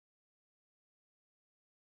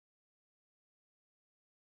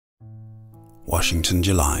Washington,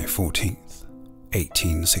 July 14th,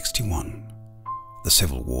 1861. The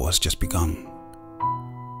Civil War has just begun.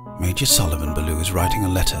 Major Sullivan Ballou is writing a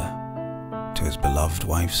letter to his beloved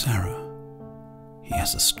wife Sarah. He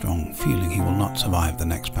has a strong feeling he will not survive the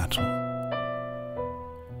next battle.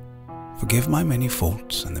 Forgive my many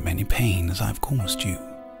faults and the many pains I have caused you.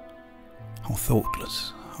 How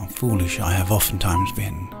thoughtless, how foolish I have oftentimes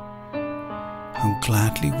been. How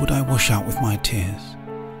gladly would I wash out with my tears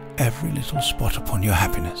every little spot upon your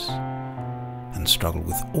happiness, and struggle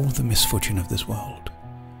with all the misfortune of this world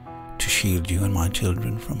to shield you and my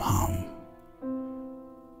children from harm.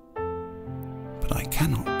 But I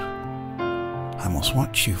cannot. I must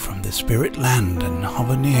watch you from the spirit land and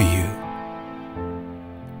hover near you,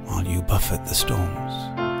 while you buffet the storms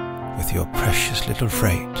with your precious little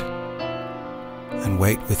freight, and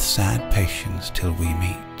wait with sad patience till we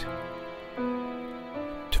meet,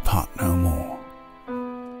 to part no more.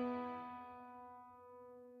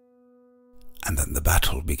 And then the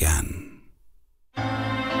battle began,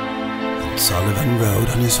 and Sullivan rode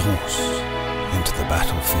on his horse into the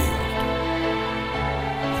battlefield,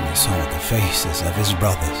 and he saw the faces of his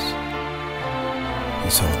brothers. He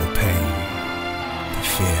saw the pain, the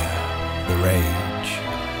fear, the rage,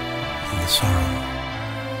 and the sorrow,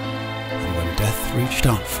 and when death reached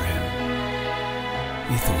out for him,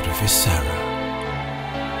 he thought of his Sarah,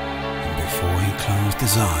 and before he closed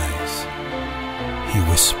his eyes, he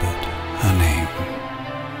whispered her name.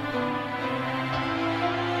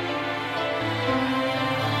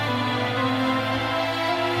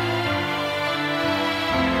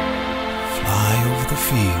 Fly over the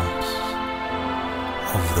fields,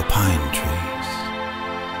 over the pine trees,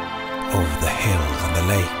 over the hills and the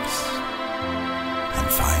lakes, and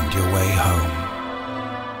find your way home.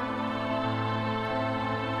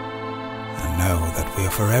 And know that we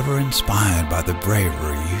are forever inspired by the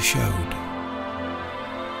bravery you showed,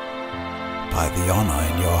 by the honor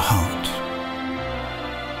in your heart,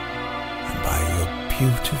 and by your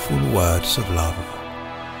beautiful words of love.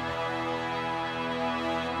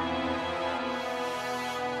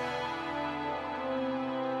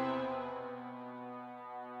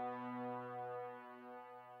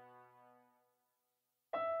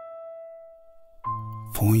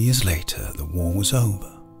 Four years later, the war was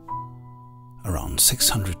over. Around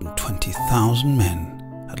 620,000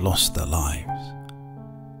 men had lost their lives,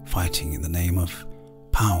 fighting in the name of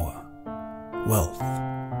power, wealth,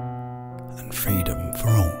 and freedom for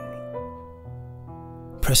all.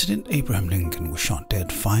 President Abraham Lincoln was shot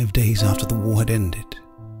dead 5 days after the war had ended,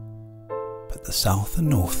 but the South and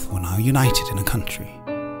North were now united in a country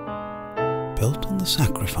built on the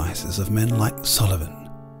sacrifices of men like Sullivan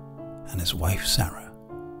and his wife Sarah.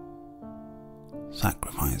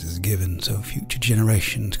 Sacrifices given so future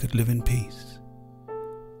generations could live in peace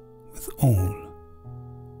with all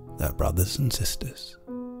their brothers and sisters.